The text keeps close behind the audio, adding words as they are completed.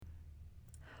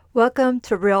Welcome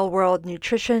to Real World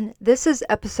Nutrition. This is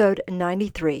episode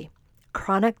 93,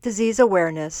 Chronic Disease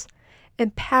Awareness,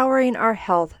 Empowering Our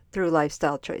Health Through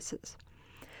Lifestyle Choices.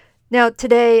 Now,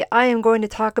 today I am going to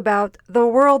talk about the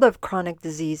world of chronic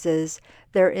diseases,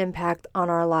 their impact on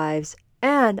our lives,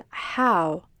 and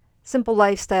how simple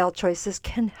lifestyle choices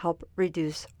can help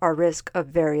reduce our risk of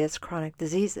various chronic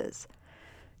diseases.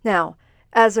 Now,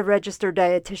 as a registered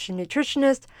dietitian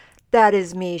nutritionist, that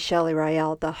is me, Shelly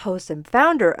Rael, the host and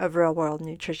founder of Real World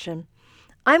Nutrition.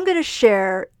 I'm going to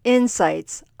share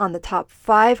insights on the top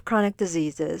 5 chronic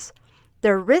diseases,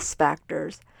 their risk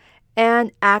factors,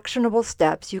 and actionable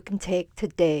steps you can take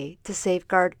today to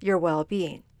safeguard your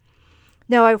well-being.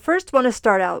 Now, I first want to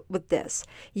start out with this.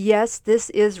 Yes, this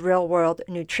is Real World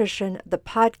Nutrition, the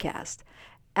podcast.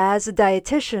 As a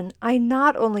dietitian, I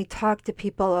not only talk to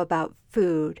people about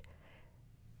food,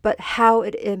 but how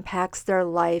it impacts their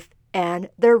life and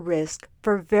their risk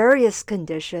for various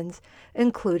conditions,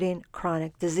 including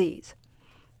chronic disease.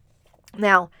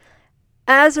 Now,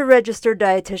 as a registered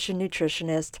dietitian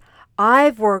nutritionist,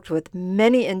 I've worked with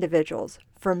many individuals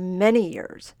for many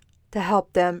years to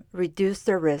help them reduce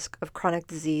their risk of chronic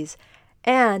disease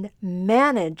and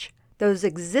manage those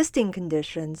existing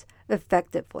conditions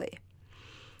effectively.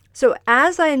 So,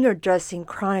 as I am addressing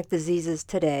chronic diseases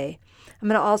today, I'm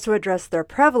going to also address their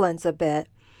prevalence a bit,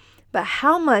 but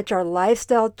how much our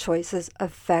lifestyle choices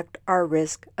affect our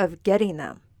risk of getting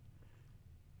them.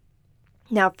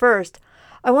 Now, first,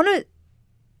 I want to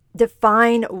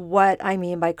define what I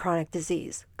mean by chronic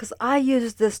disease, because I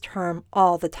use this term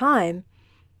all the time,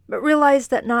 but realize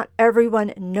that not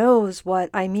everyone knows what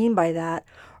I mean by that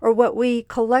or what we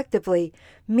collectively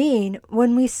mean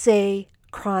when we say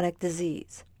chronic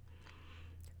disease.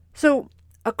 So,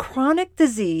 a chronic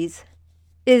disease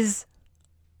is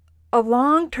a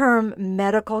long-term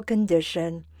medical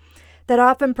condition that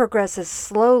often progresses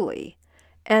slowly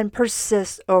and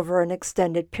persists over an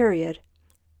extended period,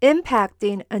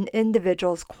 impacting an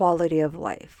individual's quality of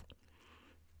life.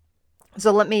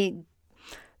 So let me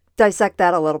dissect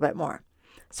that a little bit more.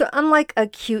 So unlike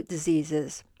acute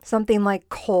diseases, something like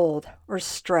cold or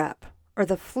strep or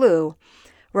the flu,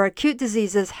 where acute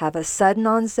diseases have a sudden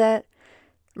onset,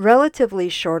 relatively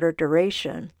shorter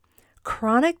duration,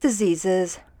 chronic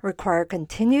diseases require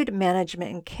continued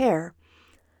management and care,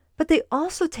 but they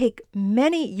also take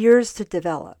many years to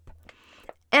develop.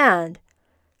 And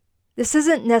this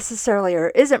isn't necessarily or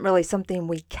isn't really something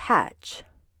we catch.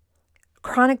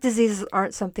 Chronic diseases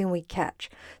aren't something we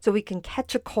catch. So we can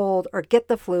catch a cold or get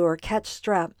the flu or catch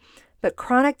strep, but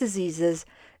chronic diseases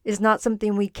is not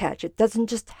something we catch. It doesn't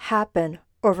just happen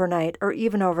overnight or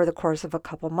even over the course of a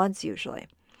couple months usually.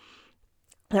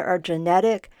 There are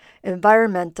genetic,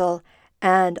 environmental,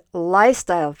 and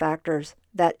lifestyle factors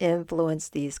that influence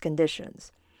these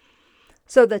conditions.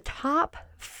 So the top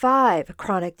 5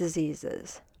 chronic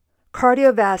diseases: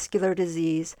 cardiovascular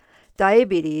disease,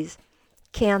 diabetes,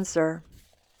 cancer,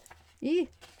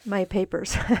 my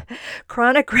papers,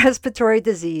 chronic respiratory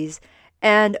disease,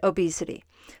 and obesity.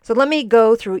 So let me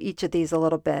go through each of these a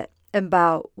little bit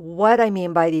about what I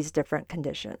mean by these different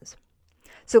conditions.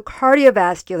 So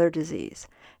cardiovascular disease,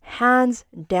 hands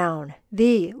down,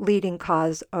 the leading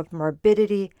cause of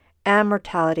morbidity and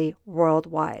mortality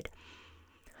worldwide.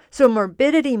 So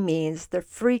morbidity means the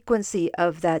frequency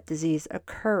of that disease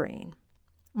occurring.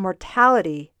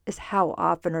 Mortality is how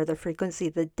often or the frequency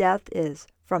the death is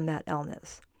from that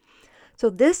illness. So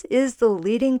this is the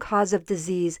leading cause of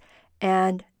disease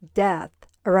and death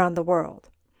around the world.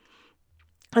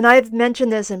 And I've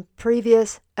mentioned this in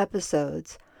previous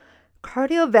episodes.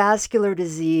 Cardiovascular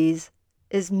disease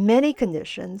is many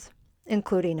conditions,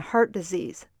 including heart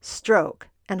disease, stroke,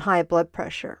 and high blood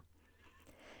pressure.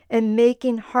 And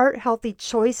making heart-healthy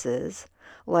choices,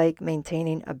 like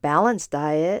maintaining a balanced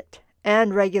diet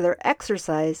and regular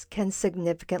exercise, can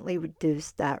significantly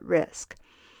reduce that risk.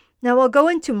 Now, I'll go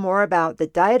into more about the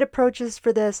diet approaches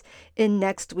for this in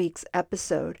next week's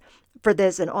episode, for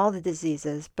this and all the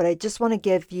diseases, but I just want to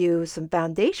give you some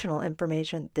foundational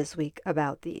information this week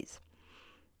about these.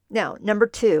 Now, number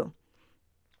 2,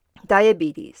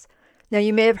 diabetes. Now,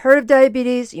 you may have heard of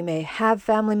diabetes. You may have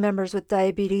family members with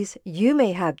diabetes. You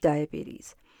may have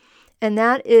diabetes. And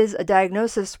that is a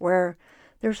diagnosis where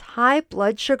there's high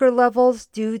blood sugar levels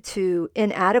due to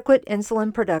inadequate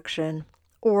insulin production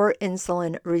or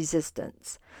insulin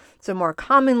resistance. So more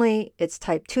commonly, it's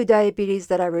type 2 diabetes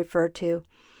that I refer to,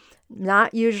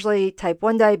 not usually type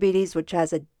 1 diabetes, which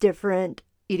has a different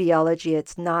etiology.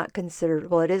 It's not considered,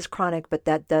 well, it is chronic, but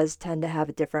that does tend to have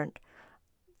a different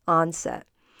onset.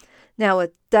 Now,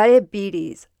 with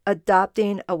diabetes,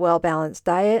 adopting a well-balanced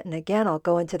diet, and again, I'll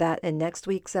go into that in next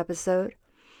week's episode,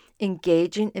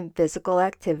 engaging in physical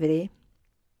activity,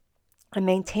 and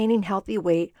maintaining healthy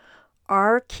weight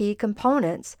are key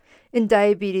components in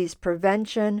diabetes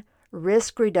prevention,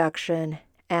 risk reduction,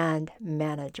 and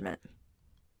management.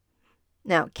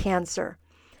 Now, cancer.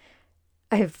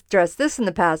 I've addressed this in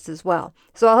the past as well,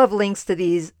 so I'll have links to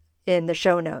these in the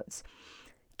show notes.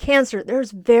 Cancer,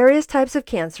 there's various types of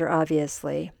cancer,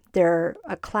 obviously. They're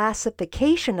a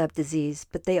classification of disease,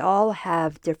 but they all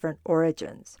have different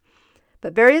origins.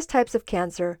 But various types of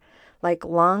cancer, like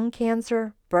lung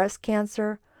cancer, breast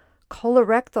cancer,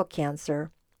 colorectal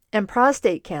cancer, and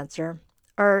prostate cancer,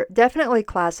 are definitely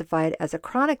classified as a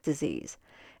chronic disease,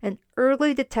 and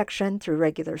early detection through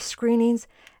regular screenings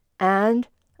and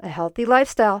a healthy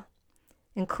lifestyle,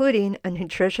 including a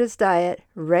nutritious diet,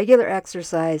 regular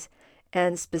exercise,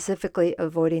 and specifically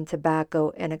avoiding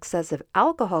tobacco and excessive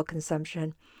alcohol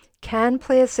consumption, can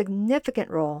play a significant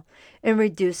role in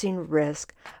reducing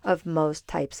risk of most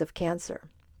types of cancer.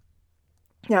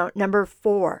 Now, number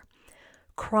 4,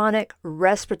 chronic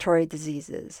respiratory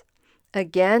diseases.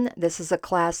 Again, this is a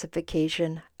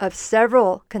classification of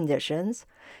several conditions,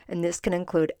 and this can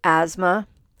include asthma,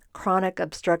 chronic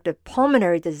obstructive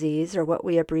pulmonary disease, or what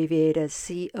we abbreviate as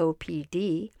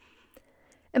COPD,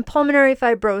 and pulmonary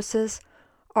fibrosis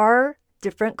are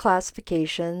different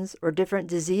classifications or different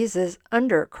diseases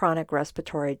under chronic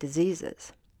respiratory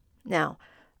diseases. Now,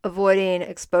 avoiding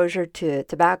exposure to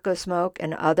tobacco smoke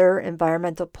and other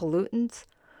environmental pollutants,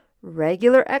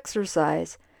 regular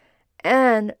exercise,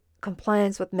 and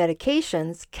compliance with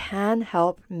medications can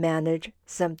help manage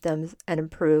symptoms and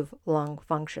improve lung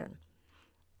function.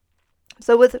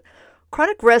 So with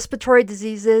chronic respiratory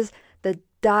diseases, the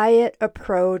diet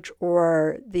approach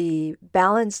or the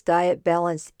balanced diet,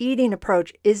 balanced eating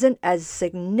approach isn't as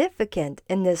significant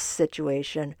in this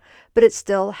situation, but it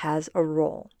still has a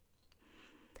role.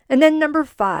 And then number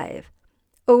 5,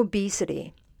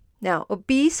 obesity. Now,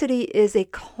 obesity is a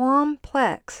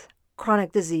complex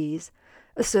chronic disease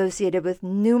associated with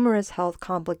numerous health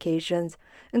complications,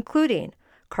 including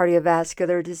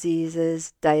cardiovascular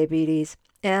diseases, diabetes,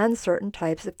 and certain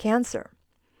types of cancer.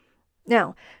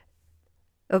 Now,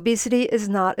 obesity is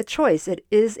not a choice. It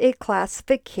is a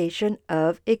classification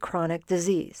of a chronic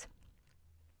disease.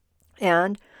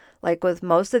 And like with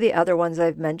most of the other ones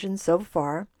I've mentioned so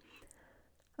far,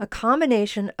 a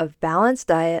combination of balanced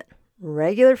diet,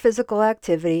 regular physical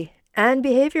activity, and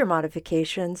behavior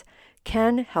modifications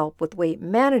can help with weight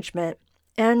management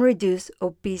and reduce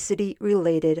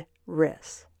obesity-related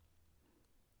risks.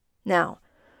 Now,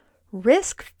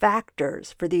 risk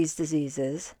factors for these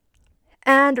diseases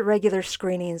and regular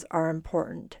screenings are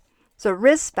important. So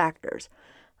risk factors.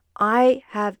 I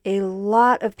have a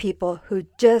lot of people who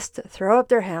just throw up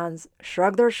their hands,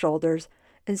 shrug their shoulders,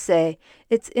 and say,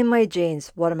 it's in my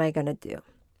genes, what am I going to do?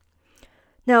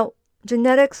 Now,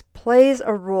 genetics plays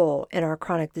a role in our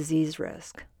chronic disease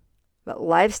risk, but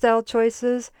lifestyle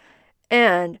choices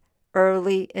and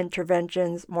early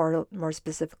interventions, more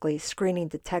specifically screening,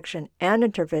 detection, and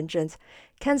interventions,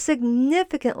 can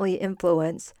significantly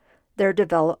influence their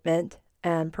development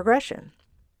and progression.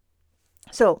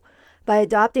 So, by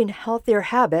adopting healthier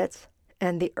habits,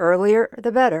 and the earlier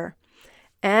the better,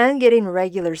 and getting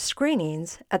regular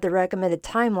screenings at the recommended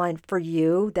timeline for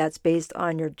you, that's based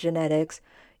on your genetics,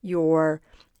 your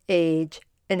age,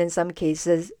 and in some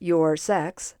cases, your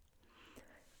sex,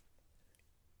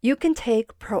 you can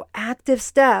take proactive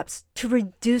steps to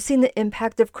reducing the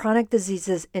impact of chronic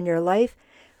diseases in your life,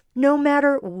 no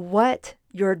matter what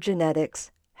your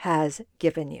genetics has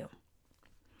given you.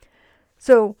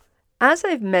 So, as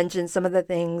I've mentioned some of the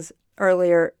things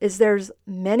earlier, there's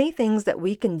many things that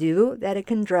we can do that it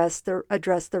can address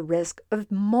the risk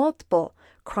of multiple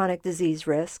chronic disease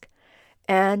risk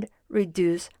and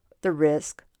reduce the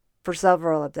risk for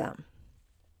several of them.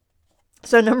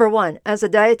 So number 1, as a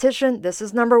dietitian, this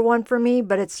is number 1 for me,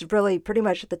 but it's really pretty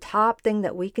much the top thing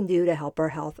that we can do to help our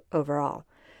health overall,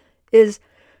 is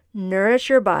nourish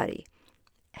your body.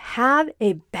 Have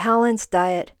a balanced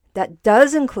diet that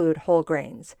does include whole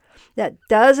grains, that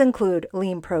does include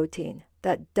lean protein,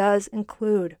 that does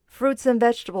include fruits and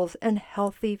vegetables and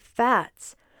healthy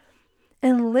fats.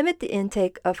 And limit the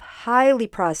intake of highly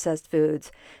processed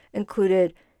foods,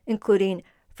 including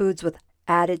foods with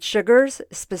added sugars,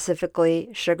 specifically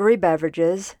sugary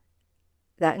beverages.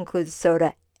 That includes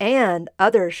soda and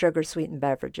other sugar-sweetened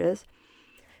beverages.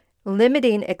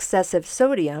 Limiting excessive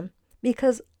sodium,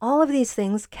 because all of these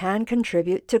things can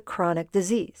contribute to chronic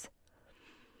disease.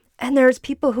 And there's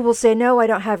people who will say, no, I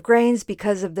don't have grains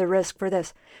because of the risk for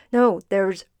this. No,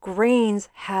 grains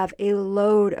have a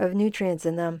load of nutrients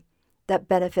in them that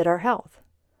benefit our health.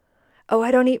 Oh,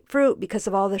 I don't eat fruit because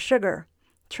of all the sugar.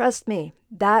 Trust me,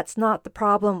 that's not the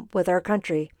problem with our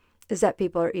country, is that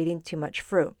people are eating too much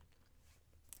fruit.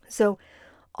 So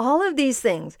all of these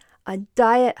things, a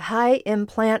diet high in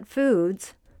plant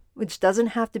foods, which doesn't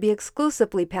have to be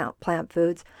exclusively plant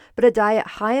foods, but a diet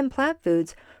high in plant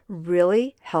foods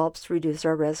really helps reduce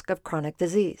our risk of chronic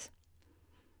disease.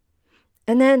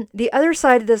 And then the other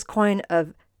side of this coin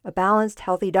of a balanced,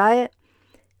 healthy diet,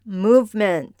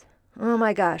 movement. Oh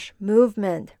my gosh,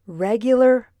 movement,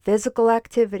 regular physical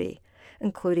activity,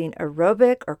 including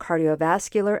aerobic or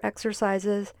cardiovascular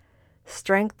exercises,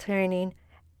 strength training,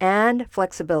 and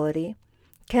flexibility,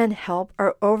 can help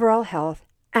our overall health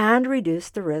and reduce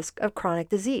the risk of chronic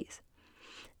disease.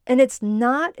 And it's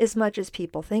not as much as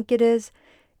people think it is.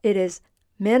 It is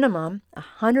minimum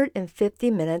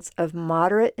 150 minutes of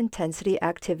moderate intensity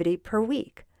activity per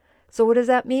week. So what does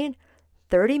that mean?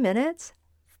 30 minutes,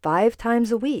 5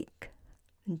 times a week.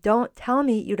 Don't tell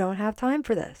me you don't have time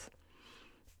for this.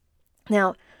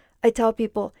 Now, I tell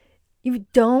people, you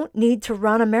don't need to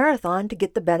run a marathon to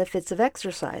get the benefits of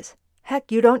exercise.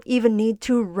 Heck, you don't even need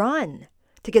to run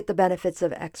to get the benefits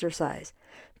of exercise.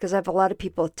 Because I have a lot of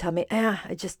people tell me,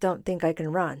 I just don't think I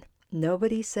can run.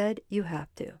 Nobody said you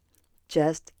have to.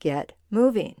 Just get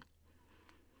moving.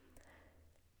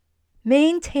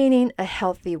 Maintaining a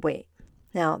healthy weight.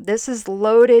 Now, this is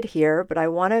loaded here, but I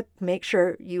want to make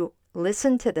sure you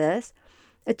listen to this.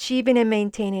 Achieving and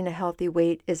maintaining a healthy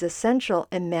weight is essential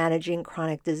in managing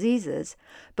chronic diseases,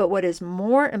 but what is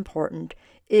more important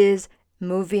is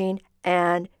moving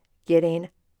and getting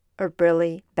a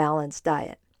really balanced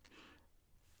diet.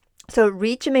 So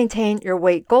reach and maintain your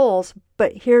weight goals,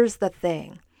 but here's the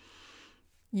thing.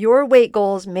 Your weight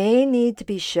goals may need to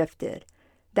be shifted.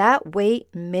 That weight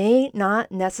may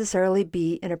not necessarily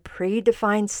be in a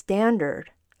predefined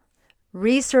standard.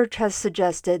 Research has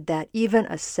suggested that even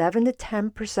a 7 to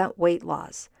 10% weight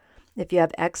loss, if you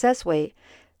have excess weight,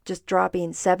 just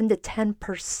dropping 7 to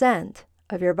 10%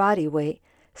 of your body weight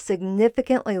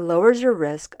significantly lowers your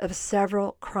risk of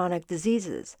several chronic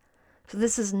diseases. So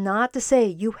this is not to say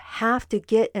you have to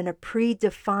get in a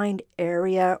predefined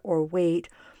area or weight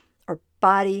or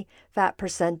body fat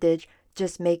percentage.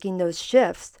 Just making those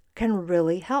shifts can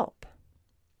really help.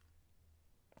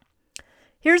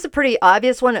 Here's a pretty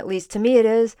obvious one, at least to me it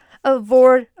is.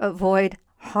 Avoid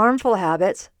harmful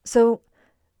habits. So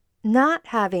not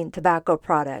having tobacco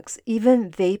products, even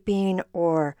vaping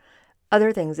or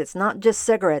other things. It's not just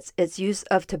cigarettes. It's use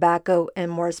of tobacco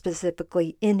and more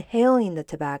specifically inhaling the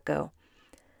tobacco,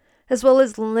 as well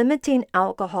as limiting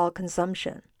alcohol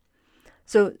consumption.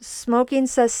 So smoking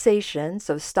cessation,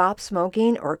 so stop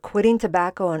smoking or quitting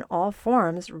tobacco in all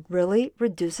forms, really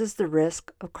reduces the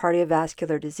risk of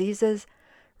cardiovascular diseases,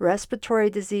 respiratory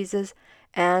diseases,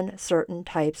 and certain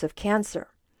types of cancer.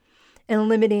 And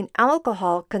limiting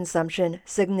alcohol consumption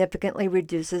significantly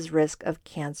reduces risk of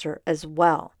cancer as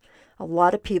well. A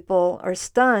lot of people are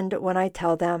stunned when I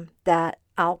tell them that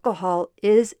alcohol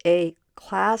is a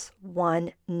class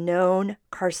 1 known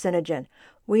carcinogen.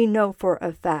 We know for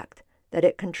a fact that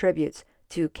it contributes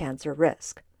to cancer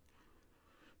risk.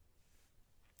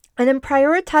 And then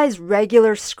prioritize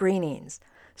regular screenings.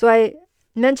 So I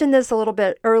mentioned this a little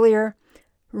bit earlier.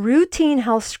 Routine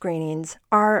health screenings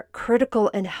are critical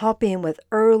in helping with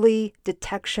early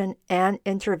detection and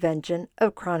intervention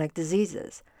of chronic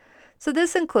diseases. So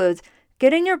this includes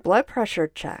getting your blood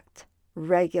pressure checked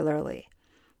regularly,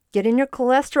 getting your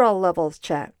cholesterol levels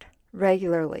checked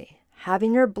regularly,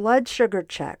 having your blood sugar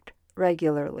checked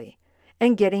regularly,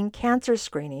 and getting cancer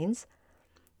screenings.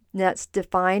 That's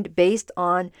defined based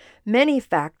on many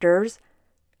factors,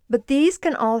 but these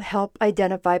can all help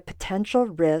identify potential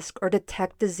risk or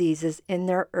detect diseases in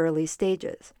their early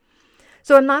stages.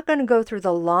 So I'm not going to go through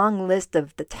the long list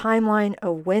of the timeline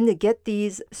of when to get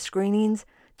these screenings.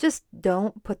 Just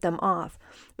don't put them off.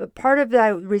 But part of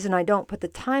the reason I don't put the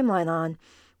timeline on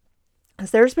is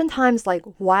there's been times like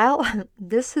while,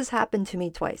 this has happened to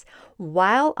me twice,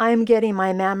 while I'm getting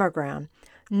my mammogram,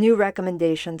 new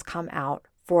recommendations come out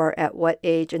for at what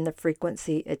age and the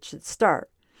frequency it should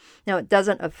start. Now, it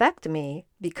doesn't affect me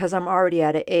because I'm already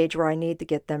at an age where I need to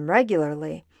get them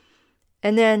regularly.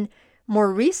 And then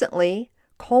more recently,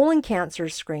 colon cancer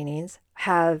screenings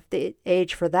have the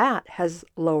age for that has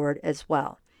lowered as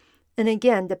well. And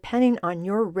again, depending on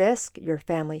your risk, your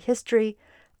family history,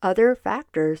 other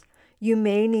factors, you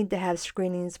may need to have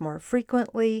screenings more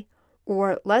frequently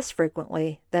or less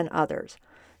frequently than others.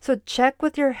 So check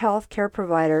with your healthcare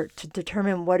provider to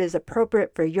determine what is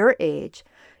appropriate for your age,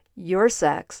 your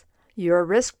sex, your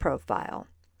risk profile,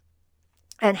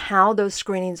 and how those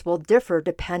screenings will differ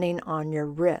depending on your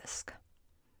risk.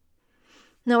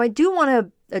 Now, I do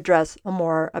want to address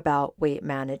more about weight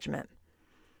management.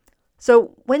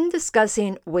 So, when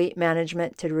discussing weight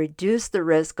management to reduce the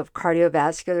risk of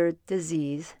cardiovascular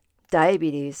disease,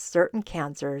 diabetes, certain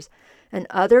cancers, and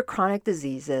other chronic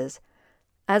diseases,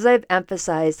 as I've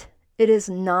emphasized, it is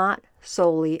not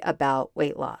solely about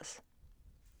weight loss.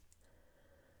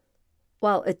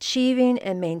 While achieving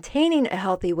and maintaining a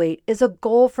healthy weight is a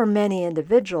goal for many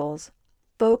individuals,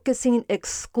 focusing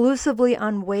exclusively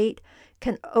on weight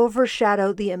can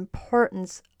overshadow the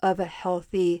importance of a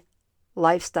healthy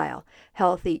lifestyle,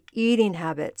 healthy eating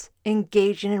habits,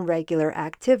 engaging in regular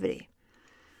activity.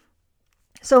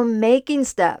 So, making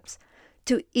steps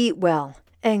to eat well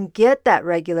and get that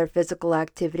regular physical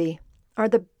activity are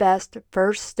the best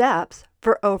first steps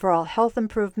for overall health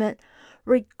improvement,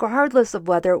 regardless of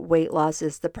whether weight loss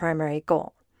is the primary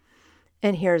goal.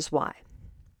 And here's why.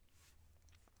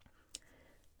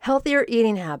 Healthier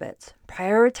eating habits,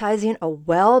 prioritizing a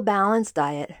well-balanced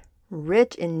diet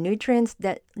rich in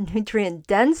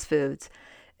nutrient-dense foods,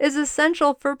 is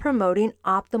essential for promoting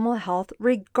optimal health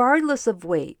regardless of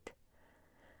weight.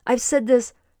 I've said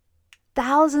this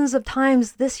thousands of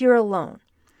times this year alone.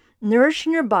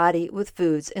 Nourishing your body with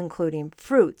foods including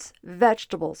fruits,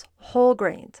 vegetables, whole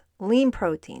grains, lean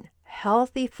protein,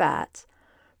 healthy fats,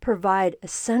 provide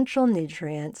essential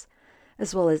nutrients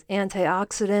as well as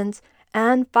antioxidants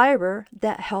and fiber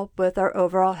that help with our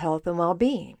overall health and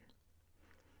well-being.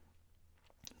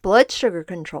 Blood sugar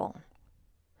control.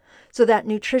 So that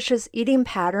nutritious eating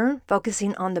pattern,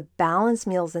 focusing on the balanced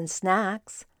meals and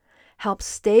snacks, helps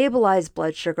stabilize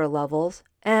blood sugar levels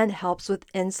and helps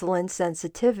with insulin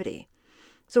sensitivity.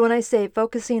 So when I say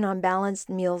focusing on balanced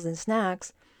meals and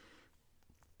snacks,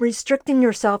 restricting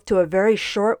yourself to a very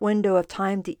short window of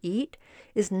time to eat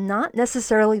is not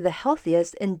necessarily the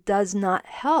healthiest and does not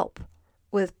help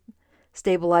with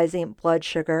stabilizing blood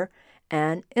sugar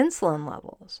and insulin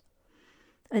levels.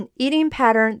 An eating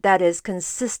pattern that is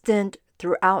consistent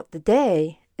throughout the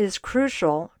day is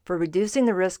crucial for reducing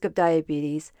the risk of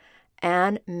diabetes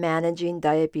and managing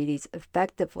diabetes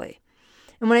effectively.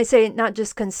 And when I say not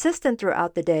just consistent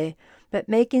throughout the day, but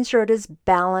making sure it is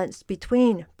balanced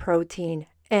between protein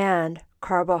and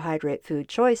carbohydrate food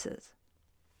choices.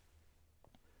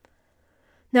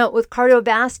 Now, with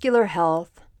cardiovascular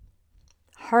health,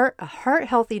 a heart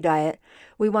healthy diet,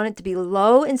 we want it to be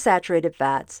low in saturated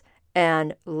fats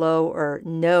and low or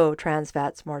no trans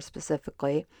fats more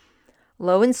specifically,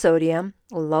 low in sodium,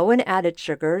 low in added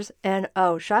sugars, and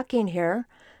shocking here,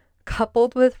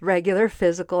 coupled with regular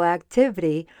physical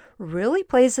activity, really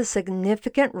plays a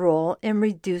significant role in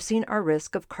reducing our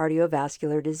risk of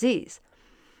cardiovascular disease.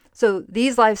 So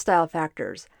these lifestyle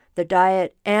factors, the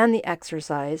diet and the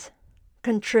exercise,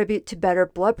 contribute to better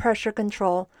blood pressure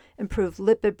control, improved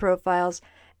lipid profiles,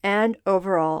 and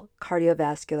overall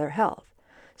cardiovascular health.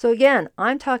 So again,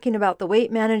 I'm talking about the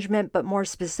weight management, but more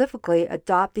specifically,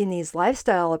 adopting these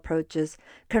lifestyle approaches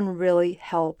can really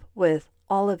help with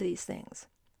all of these things.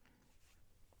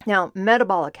 Now,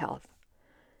 metabolic health.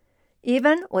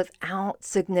 Even without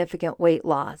significant weight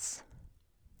loss,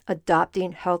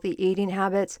 adopting healthy eating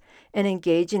habits and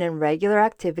engaging in regular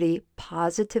activity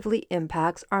positively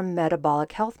impacts our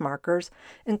metabolic health markers,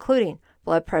 including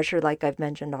blood pressure, like I've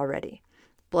mentioned already,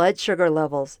 blood sugar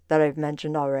levels that I've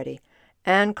mentioned already,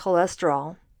 and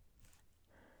cholesterol.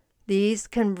 These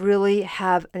can really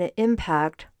have an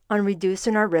impact on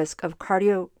reducing our risk of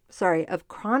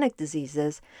chronic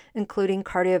diseases, including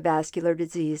cardiovascular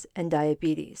disease and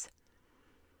diabetes.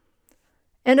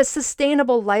 And a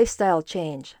sustainable lifestyle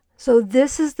change. So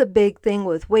this is the big thing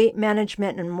with weight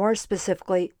management, and more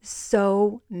specifically,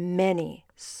 so many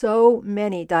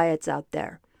diets out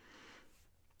there.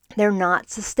 They're not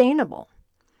sustainable.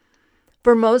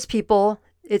 For most people,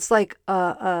 it's like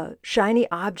a shiny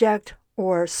object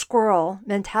or squirrel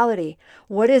mentality.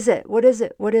 What is it? What is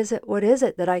it? What is it? What is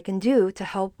it that I can do to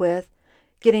help with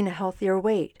getting a healthier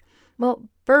weight? Well,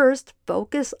 first,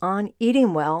 focus on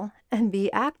eating well and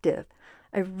be active.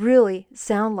 I really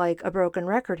sound like a broken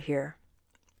record here,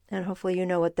 and hopefully you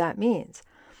know what that means.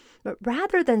 But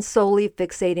rather than solely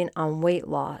fixating on weight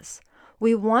loss,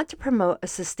 we want to promote a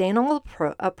sustainable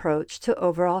approach to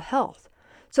overall health.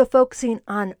 So focusing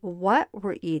on what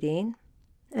we're eating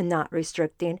and not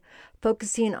restricting,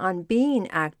 focusing on being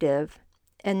active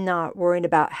and not worrying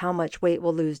about how much weight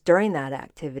we'll lose during that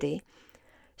activity,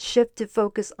 shift to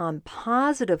focus on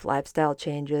positive lifestyle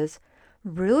changes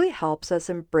really helps us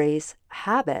embrace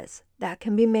habits that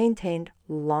can be maintained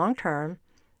long-term,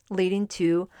 leading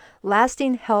to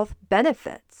lasting health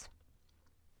benefits.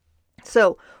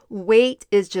 So weight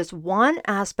is just one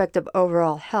aspect of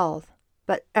overall health,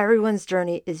 but everyone's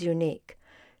journey is unique.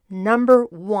 Number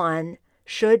one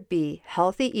should be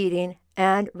healthy eating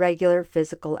and regular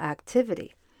physical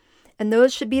activity. And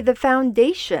those should be the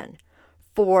foundation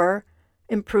for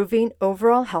improving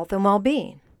overall health and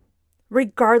well-being,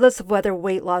 regardless of whether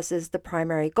weight loss is the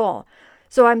primary goal.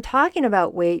 So I'm talking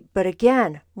about weight, but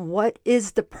again, what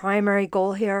is the primary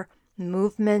goal here?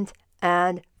 Movement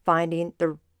and finding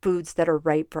the foods that are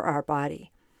right for our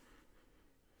body.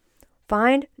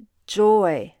 Find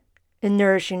joy in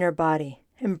nourishing your body.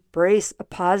 Embrace a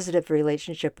positive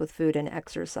relationship with food and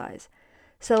exercise.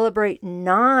 Celebrate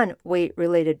non-weight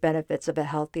related benefits of a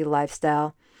healthy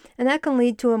lifestyle, and that can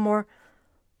lead to a more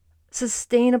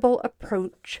sustainable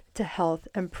approach to health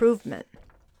improvement.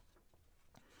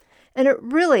 And it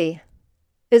really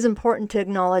is important to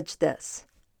acknowledge this.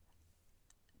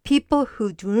 People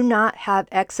who do not have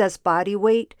excess body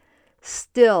weight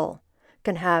still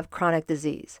can have chronic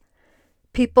disease.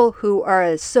 People who are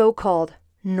a so-called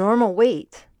normal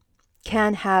weight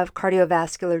can have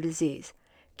cardiovascular disease,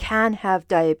 can have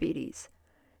diabetes,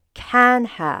 can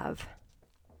have...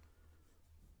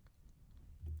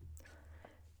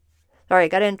 Sorry, I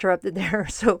got interrupted there.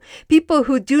 So people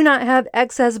who do not have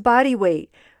excess body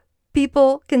weight,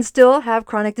 people can still have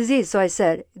chronic disease. So I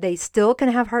said they still can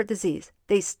have heart disease.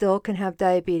 They still can have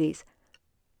diabetes.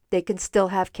 They can still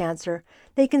have cancer.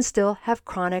 They can still have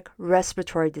chronic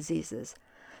respiratory diseases.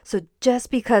 So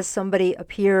just because somebody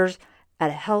appears at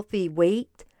a healthy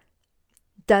weight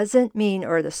doesn't mean,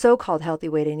 or the so-called healthy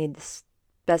weight, I need to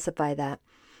specify that,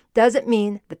 doesn't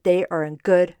mean that they are in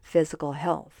good physical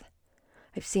health.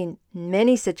 I've seen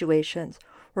many situations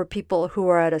where people who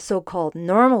are at a so-called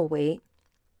normal weight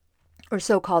or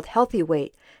so-called healthy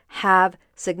weight have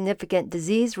significant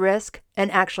disease risk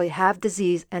and actually have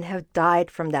disease and have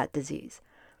died from that disease,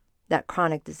 that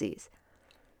chronic disease.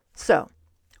 So,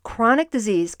 chronic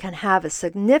disease can have a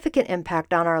significant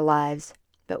impact on our lives,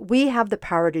 but we have the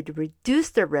power to reduce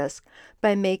the risk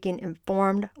by making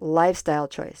informed lifestyle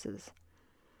choices.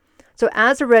 So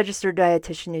as a registered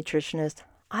dietitian nutritionist,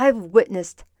 I've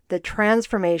witnessed the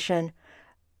transformation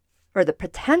or the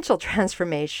potential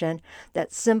transformation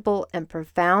that simple and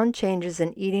profound changes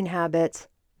in eating habits,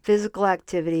 physical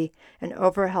activity, and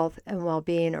overall health and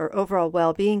well-being or overall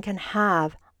well-being can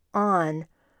have on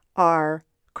our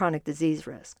chronic disease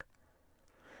risk.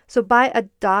 So by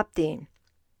adopting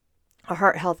a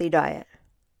heart-healthy diet,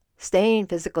 staying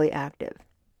physically active,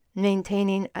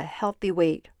 maintaining a healthy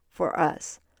weight for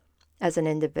us as an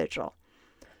individual,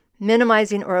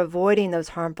 minimizing or avoiding those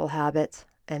harmful habits,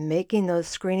 and making those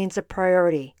screenings a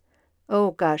priority.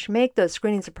 Oh gosh, make those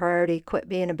screenings a priority, quit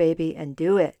being a baby, and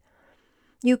do it.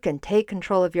 You can take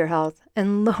control of your health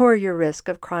and lower your risk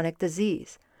of chronic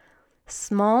disease.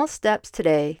 Small steps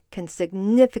today can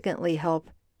significantly help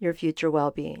your future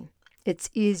well-being. It's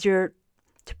easier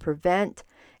to prevent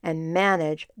and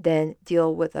manage than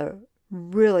deal with a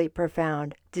really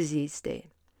profound disease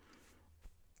state.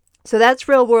 So that's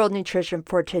Real World Nutrition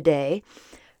for today.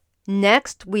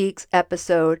 Next week's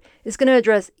episode is going to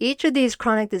address each of these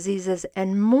chronic diseases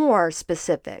and more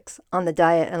specifics on the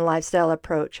diet and lifestyle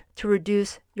approach to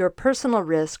reduce your personal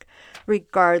risk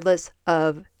regardless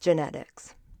of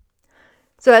genetics.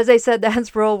 So as I said,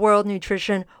 that's Real World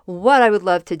Nutrition. What I would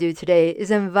love to do today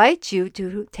is invite you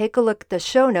to take a look at the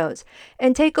show notes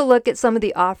and take a look at some of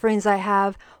the offerings I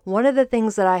have. One of the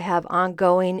things that I have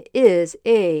ongoing is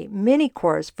a mini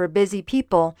course for busy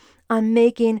people on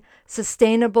making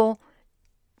sustainable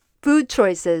food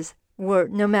choices where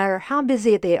no matter how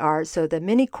busy they are. So the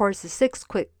mini course is 6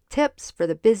 quick tips for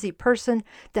the busy person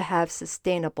to have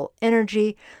sustainable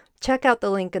energy. Check out the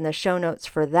link in the show notes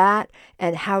for that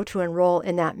and how to enroll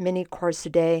in that mini course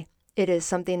today. It is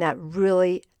something that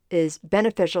really is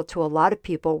beneficial to a lot of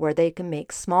people where they can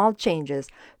make small changes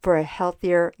for a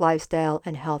healthier lifestyle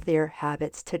and healthier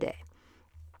habits today.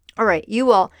 All right,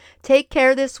 you all take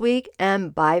care this week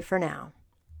and bye for now.